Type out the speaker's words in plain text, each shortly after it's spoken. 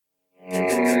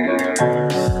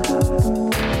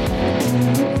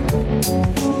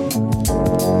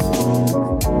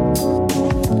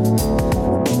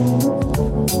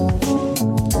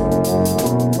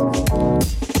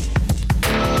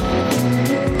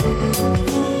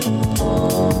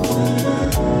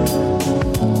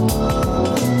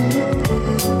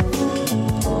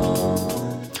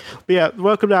Yeah,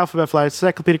 welcome to Alphabet Flight's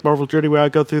encyclopedic Marvel journey, where I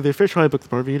go through the official handbook of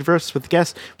the Marvel Universe with the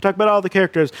guests. We talk about all the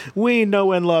characters we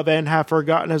know and love and have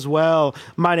forgotten as well.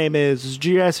 My name is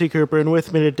Jesse Cooper, and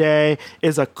with me today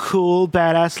is a cool,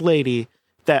 badass lady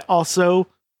that also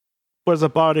was a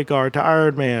bodyguard to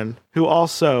Iron Man, who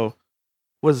also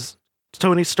was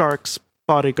Tony Stark's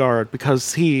bodyguard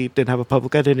because he didn't have a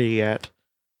public identity yet.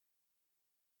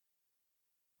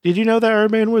 Did you know that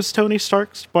Iron Man was Tony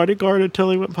Stark's bodyguard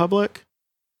until he went public?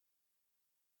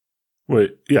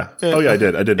 Wait, yeah. Oh, yeah, I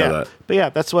did. I did know that. But yeah,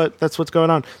 that's what's going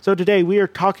on. So today we are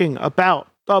talking about...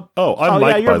 I'm Mike,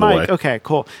 yeah, you're by the Mike. way. Okay,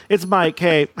 cool. It's Mike.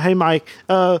 Hey, Mike.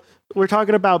 We're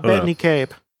talking about Bettany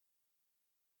Cape.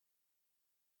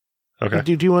 Okay.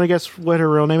 Do you want to guess what her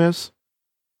real name is?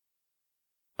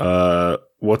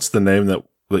 What's the name that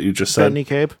you just said? Bettany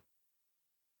Cape.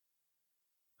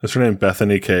 Is her name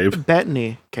Bethany Cape?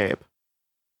 Bettany Cape.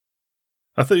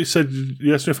 I thought you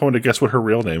asked me if I wanted to guess what her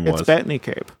real name was. It's Bettany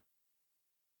Cape.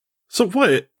 So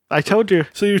what? I told you.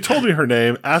 So you told me her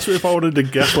name, asked me if I wanted to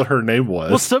guess what her name was.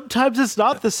 Well, sometimes it's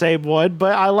not the same one,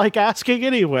 but I like asking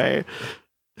anyway.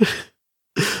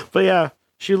 But yeah,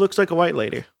 she looks like a white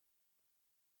lady.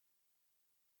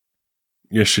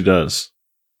 Yes, she does.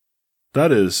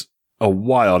 That is a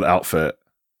wild outfit.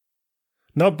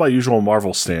 Not by usual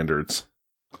Marvel standards.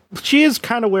 She is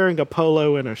kind of wearing a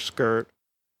polo and a skirt.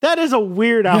 That is a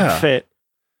weird outfit.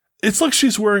 It's like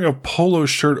she's wearing a polo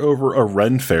shirt over a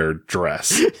Ren Fair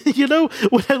dress. You know,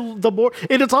 the more,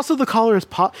 and it's also the collar is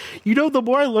pop. You know, the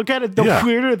more I look at it, the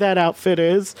weirder that outfit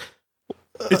is.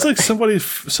 It's like somebody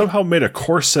somehow made a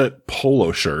corset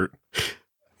polo shirt.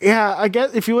 Yeah, I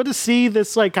guess if you want to see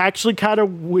this, like, actually kind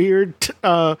of weird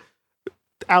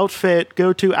outfit,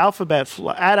 go to Alphabet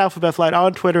Flight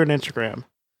on Twitter and Instagram.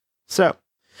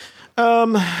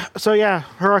 So yeah,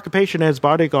 her occupation is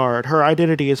bodyguard. Her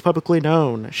identity is publicly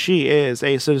known. She is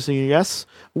a citizen of the US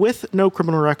with no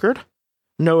criminal record,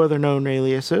 no other known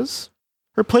aliases.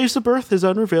 Her place of birth is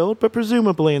unrevealed, but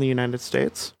presumably in the United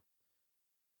States.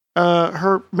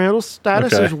 Her marital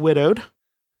status is widowed.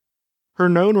 Her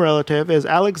known relative is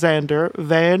Alexander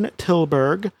Van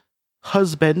Tilburg,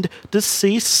 husband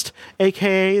deceased,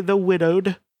 aka the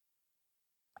widowed.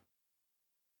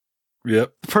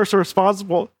 Yep. The person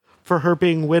responsible for her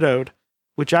being widowed,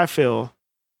 which I feel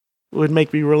would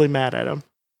make me really mad at him.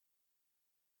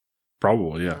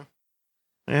 Probably, yeah.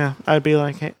 Yeah, I'd be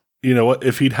like, hey. You know what?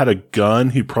 If he'd had a gun,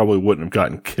 he probably wouldn't have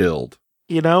gotten killed.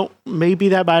 You know, maybe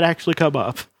that might actually come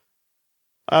up.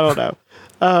 I don't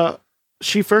know.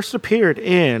 She first appeared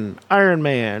in Iron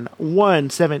Man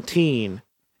 117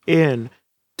 in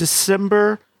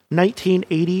December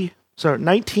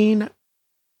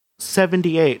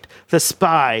 1978. The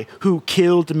Spy Who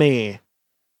Killed Me.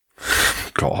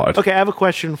 God. Okay, I have a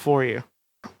question for you.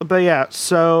 But yeah,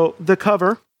 so the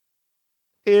cover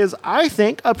is, I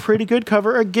think, a pretty good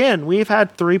cover. Again, we've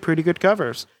had 3 pretty good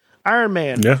covers. Iron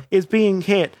Man is being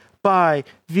hit by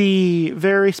the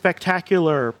very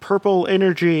spectacular purple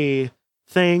energy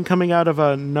thing coming out of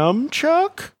a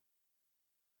nunchuck.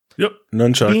 Yep,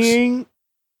 nunchucks.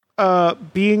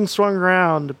 Being swung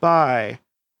around by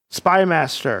Spy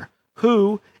Master,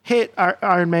 who hit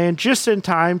Iron Man just in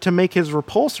time to make his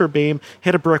repulsor beam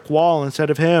hit a brick wall instead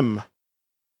of him.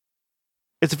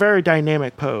 It's a very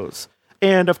dynamic pose.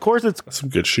 And of course it's some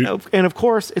good shoot. And of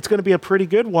course it's going to be a pretty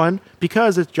good one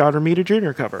because it's John Romita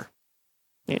Jr. cover.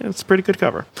 Yeah, it's a pretty good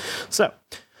cover. So,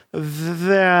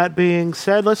 that being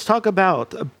said, let's talk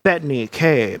about Bettany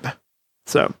Cape.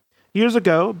 So, years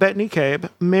ago, Bettany Cape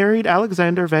married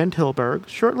Alexander Van Tilburg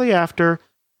shortly after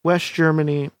the West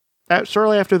Germany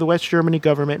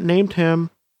government named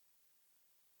him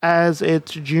as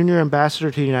its junior ambassador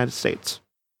to the United States.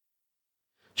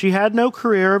 She had no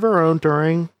career of her own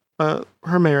during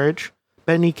her marriage.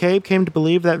 Bettany Cape came to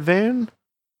believe that Van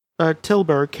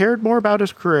Tilburg cared more about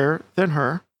his career than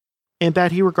her, and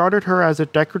that he regarded her as a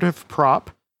decorative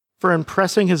prop for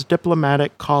impressing his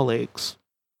diplomatic colleagues.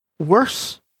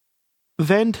 Worse,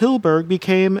 Van Tilburg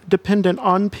became dependent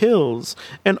on pills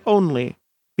and only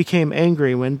became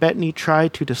angry when Bettany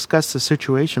tried to discuss the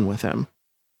situation with him.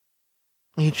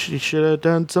 He should have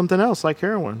done something else like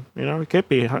heroin. You know, he can't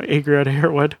be angry at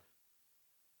heroin.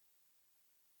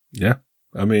 Yeah.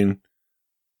 I mean,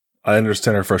 I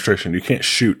understand her frustration. You can't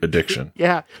shoot addiction.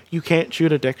 Yeah, you can't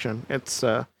shoot addiction. It's,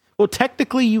 well, Well,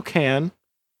 technically you can,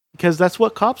 because that's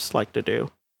what cops like to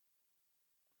do.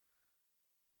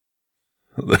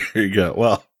 There you go.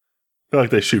 Well, I feel like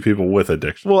they shoot people with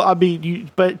addiction. Well, I mean,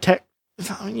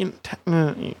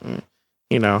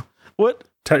 you know what?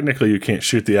 Technically, you can't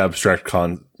shoot the abstract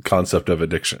concept of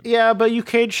addiction. Yeah, but you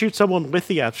can shoot someone with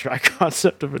the abstract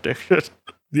concept of addiction.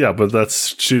 Yeah, but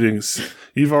that's shooting.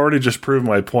 You've already just proved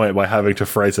my point by having to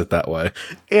phrase it that way.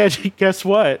 And guess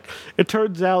what? It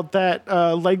turns out that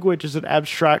language is an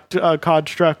abstract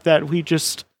construct that we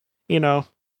just,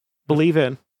 believe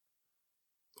in.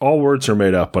 All words are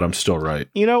made up, but I'm still right.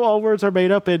 All words are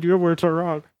made up and your words are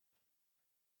wrong.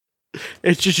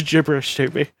 It's just gibberish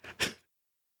to me.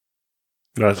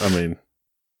 I mean,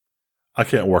 I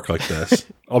can't work like this.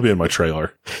 I'll be in my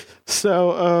trailer.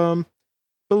 So,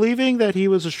 believing that he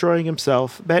was destroying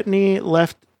himself, Bettany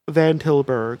left Van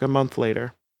Tilburg a month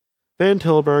later. Van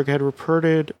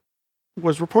Tilburg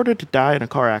was reported to die in a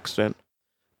car accident.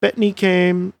 Bettany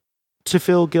came to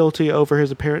feel guilty over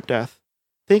his apparent death,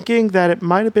 thinking that it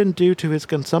might have been due to his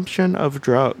consumption of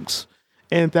drugs,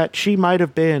 and that she might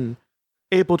have been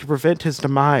able to prevent his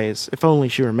demise if only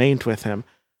she remained with him.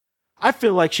 I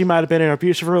feel like she might have been in an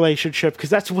abusive relationship, because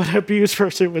that's what an abused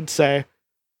person would say.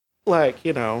 Like,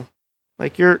 if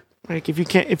you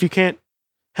can't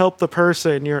help the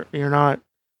person, you're not,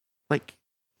 like,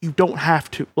 you don't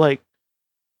have to, like,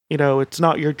 it's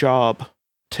not your job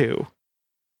to.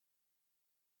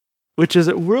 Which is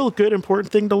a real good,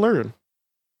 important thing to learn.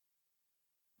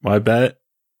 My bet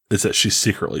is that she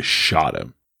secretly shot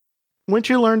him. When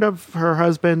she learned of her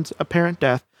husband's apparent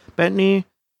death, Bettany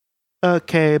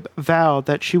Cabe vowed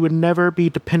that she would never be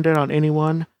dependent on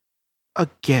anyone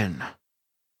again,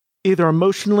 either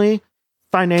emotionally,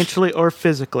 financially, or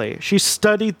physically. She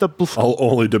studied I'll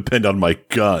only depend on my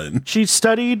gun. She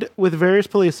studied with various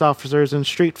police officers and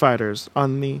street fighters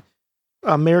on the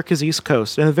America's East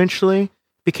Coast, and eventually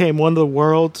became one of the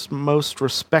world's most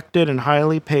respected and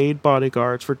highly paid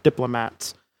bodyguards for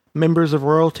diplomats, members of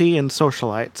royalty, and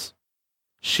socialites.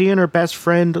 She and her best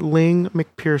friend, Ling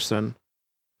McPherson,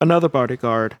 another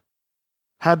bodyguard,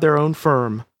 had their own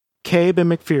firm, Cabe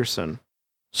and McPherson,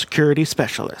 security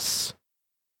specialists.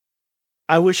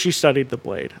 I wish she studied the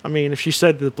blade. I mean, if she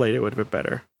studied the blade, it would have been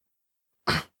better.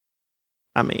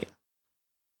 I mean,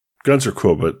 guns are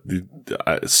cool, but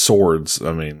swords,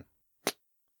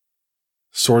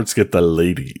 swords get the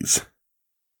ladies.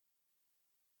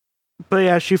 But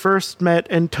yeah, she first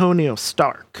met Antonio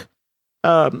Stark,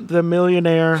 the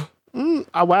millionaire.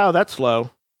 Wow, that's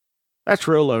low. That's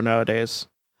real low nowadays.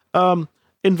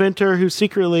 Inventor who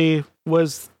secretly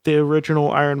was the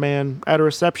original Iron Man at a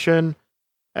reception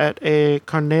at a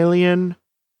Carnelian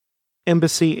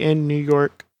embassy in New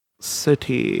York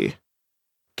City.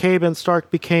 Cabe and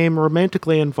Stark became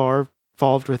romantically involved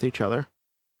with each other.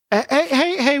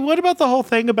 Hey, what about the whole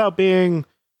thing about being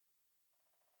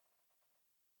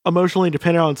emotionally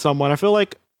dependent on someone? I feel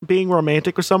like being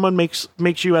romantic with someone makes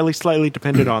you at least slightly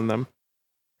dependent on them.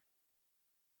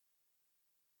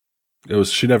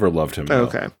 She never loved him. Though.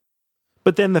 Okay.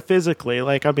 But then the physically,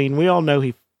 we all know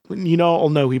he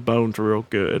boned real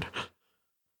good.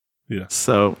 Yeah.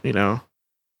 So,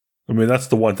 that's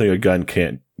the one thing a gun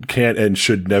can't and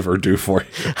should never do for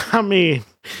you. I mean,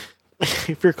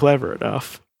 if you're clever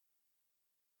enough.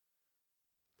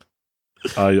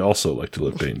 I also like to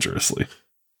live dangerously.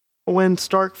 When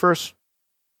Stark first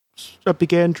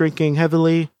began drinking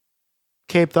heavily,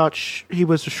 Cabe thought he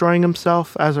was destroying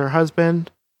himself as her husband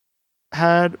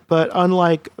had, but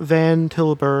unlike Van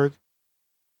Tilburg,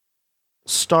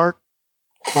 Stark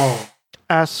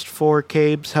asked for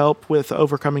Cabe's help with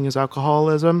overcoming his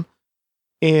alcoholism,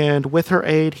 and with her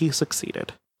aid, he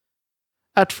succeeded.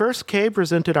 At first, Cabe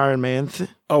resented Iron Man.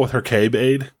 With her Cabe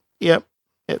aid? Yep,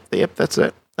 that's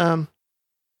it.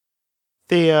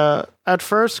 At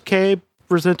first, Cabe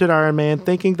resented Iron Man,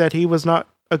 thinking that he was not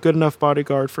a good enough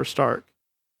bodyguard for Stark.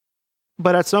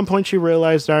 But at some point, she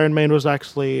realized Iron Man was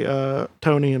actually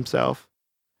Tony himself,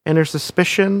 and her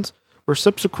suspicions were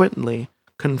subsequently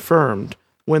confirmed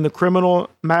when the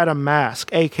criminal Madame Mask,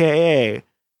 a.k.a.,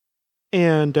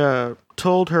 and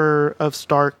told her of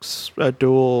Stark's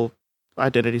dual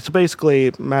identity. So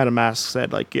basically, Madame Mask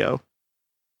said,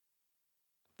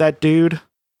 that dude,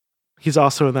 he's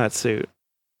also in that suit.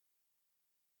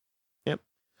 Yep.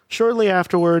 Shortly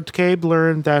afterwards, Cabe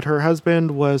learned that her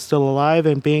husband was still alive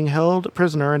and being held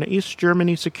prisoner in an East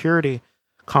Germany security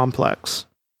complex.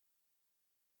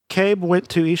 Cabe went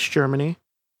to East Germany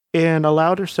and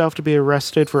allowed herself to be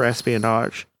arrested for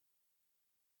espionage.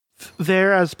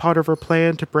 There, as part of her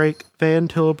plan to break Van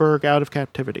Tilburg out of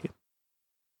captivity.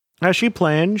 As she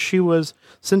planned, she was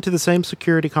sent to the same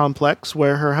security complex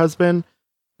where her husband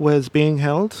was being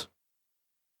held.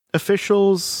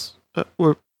 Officials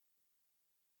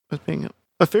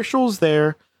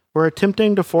there were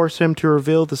attempting to force him to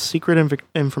reveal the secret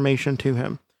information to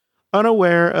him.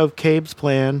 Unaware of Cabe's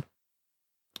plan,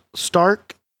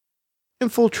 Stark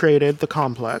infiltrated the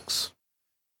complex,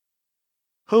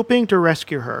 hoping to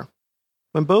rescue her.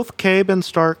 When both Cabe and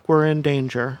Stark were in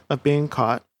danger of being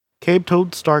caught, Cabe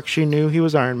told Stark she knew he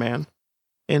was Iron Man,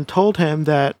 and told him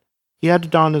that he had to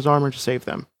don his armor to save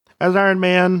them. As Iron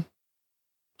Man,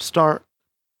 Stark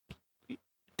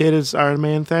did his Iron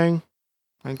Man thing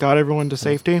and got everyone to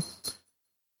safety,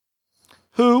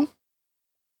 who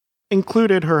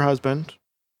included her husband.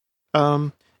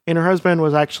 And her husband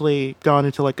was actually gone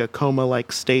into like a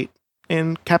coma-like state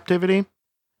in captivity,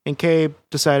 and Cabe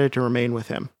decided to remain with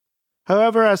him.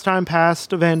 However, as time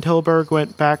passed, Van Tilburg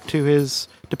went back to his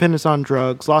dependence on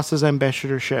drugs, lost his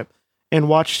ambassadorship, and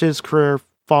watched his career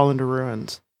fall into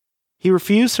ruins. He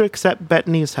refused to accept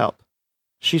Bettany's help.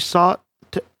 She sought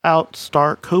out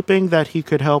Stark, hoping that he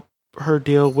could help her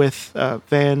deal with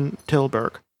Van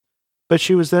Tilburg. But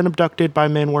she was then abducted by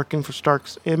men working for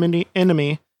Stark's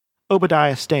enemy,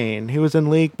 Obadiah Stane, who was in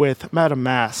league with Madame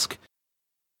Mask.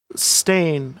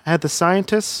 Stane had the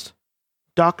scientist,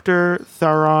 Dr.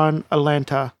 Theron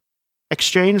Alanta,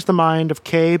 exchange the mind of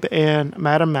Cabe and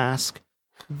Madame Mask.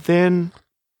 Then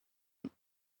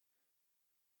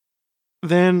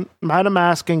Madame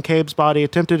Mask and Cabe's body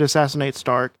attempted to assassinate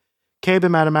Stark. Cabe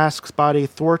and Madame Mask's body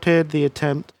thwarted the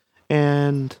attempt,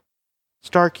 and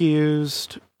Stark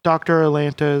used Dr.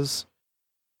 Alanta's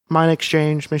mind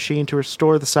exchange machine to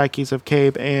restore the psyches of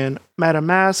Cabe and Madame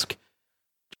Mask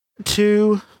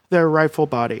to their rightful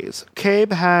bodies.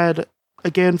 Cabe had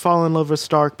again fallen in love with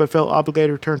Stark, but felt obligated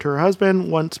to return to her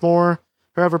husband once more.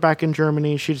 However, back in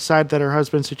Germany, she decided that her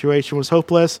husband's situation was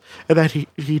hopeless and that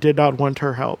he did not want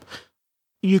her help.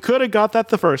 You could have got that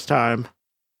the first time.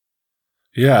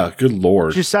 Yeah, good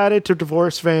lord. She decided to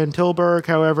divorce Van Tilburg.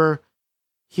 However,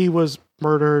 he was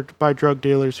murdered by drug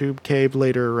dealers who Cabe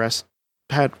later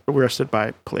had arrested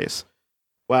by police.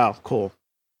 Wow, cool.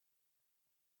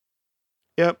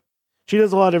 Yep. She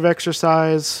does a lot of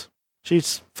exercise.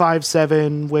 She's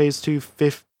 5'7", weighs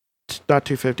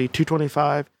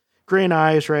 225. Green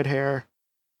eyes, red hair.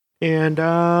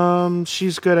 And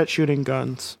she's good at shooting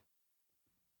guns.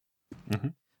 Mm-hmm.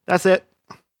 That's it.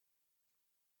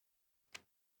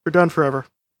 We're done forever.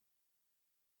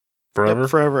 Forever? Yep,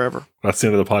 forever, ever. That's the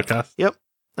end of the podcast? Yep.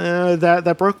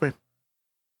 That broke me.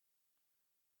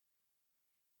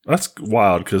 That's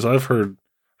wild, because I've heard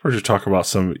you talk about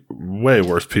some way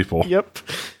worse people. Yep.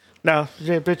 No,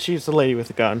 but she's the lady with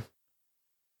the gun.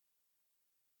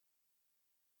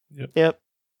 Yep.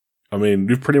 I mean,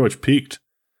 you've pretty much peaked.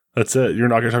 That's it. You're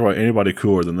not going to talk about anybody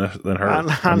cooler than her.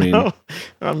 I mean, know.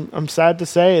 I'm sad to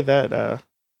say that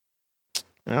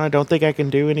I don't think I can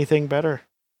do anything better.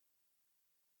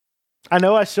 I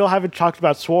know I still haven't talked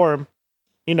about Swarm,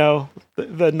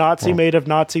 the Nazi made of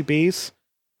Nazi bees,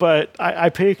 but I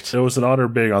picked. It was an honor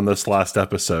being on this last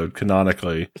episode,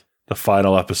 canonically, the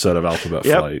final episode of Alphabet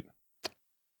Flight.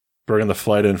 Bringing the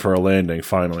flight in for a landing,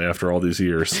 finally, after all these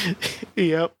years.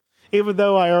 Yep. Even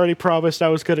though I already promised I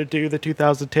was going to do the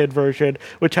 2010 version,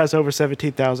 which has over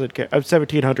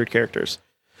 1,700 characters.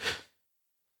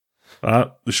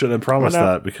 You shouldn't have promised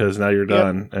that, because now you're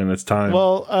done and it's time.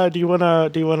 Well, do you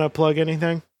wanna plug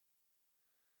anything?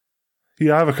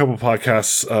 Yeah, I have a couple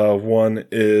podcasts. One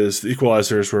is The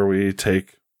Equalizers, where we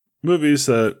take movies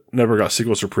that never got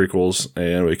sequels or prequels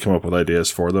and we come up with ideas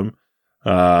for them.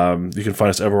 You can find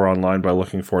us everywhere online by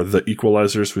looking for The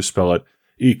Equalizers. We spell it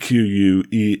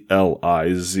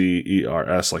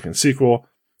EQUELIZERS, like in sequel.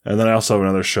 And then I also have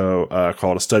another show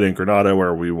called A Study in Granada,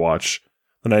 where we watch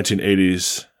the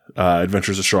 1980s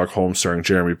Adventures of Sherlock Holmes starring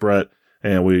Jeremy Brett,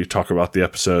 and we talk about the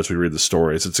episodes, we read the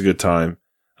stories. It's a good time.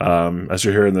 As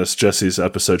you're hearing this, Jesse's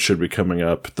episode should be coming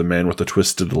up, The Man with the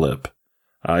Twisted Lip.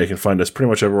 You can find us pretty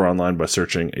much everywhere online by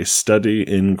searching A Study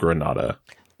in Granada.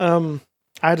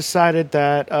 I decided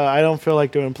that I don't feel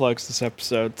like doing plugs this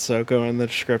episode, so go in the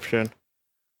description.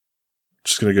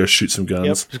 Just gonna go shoot some guns.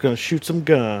 Yep, just gonna shoot some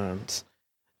guns.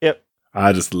 Yep.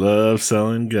 I just love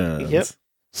selling guns. Yep.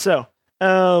 So,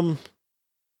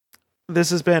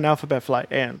 this has been Alphabet Flight,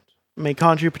 and may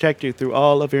Kanji protect you through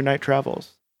all of your night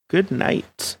travels. Good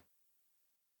night.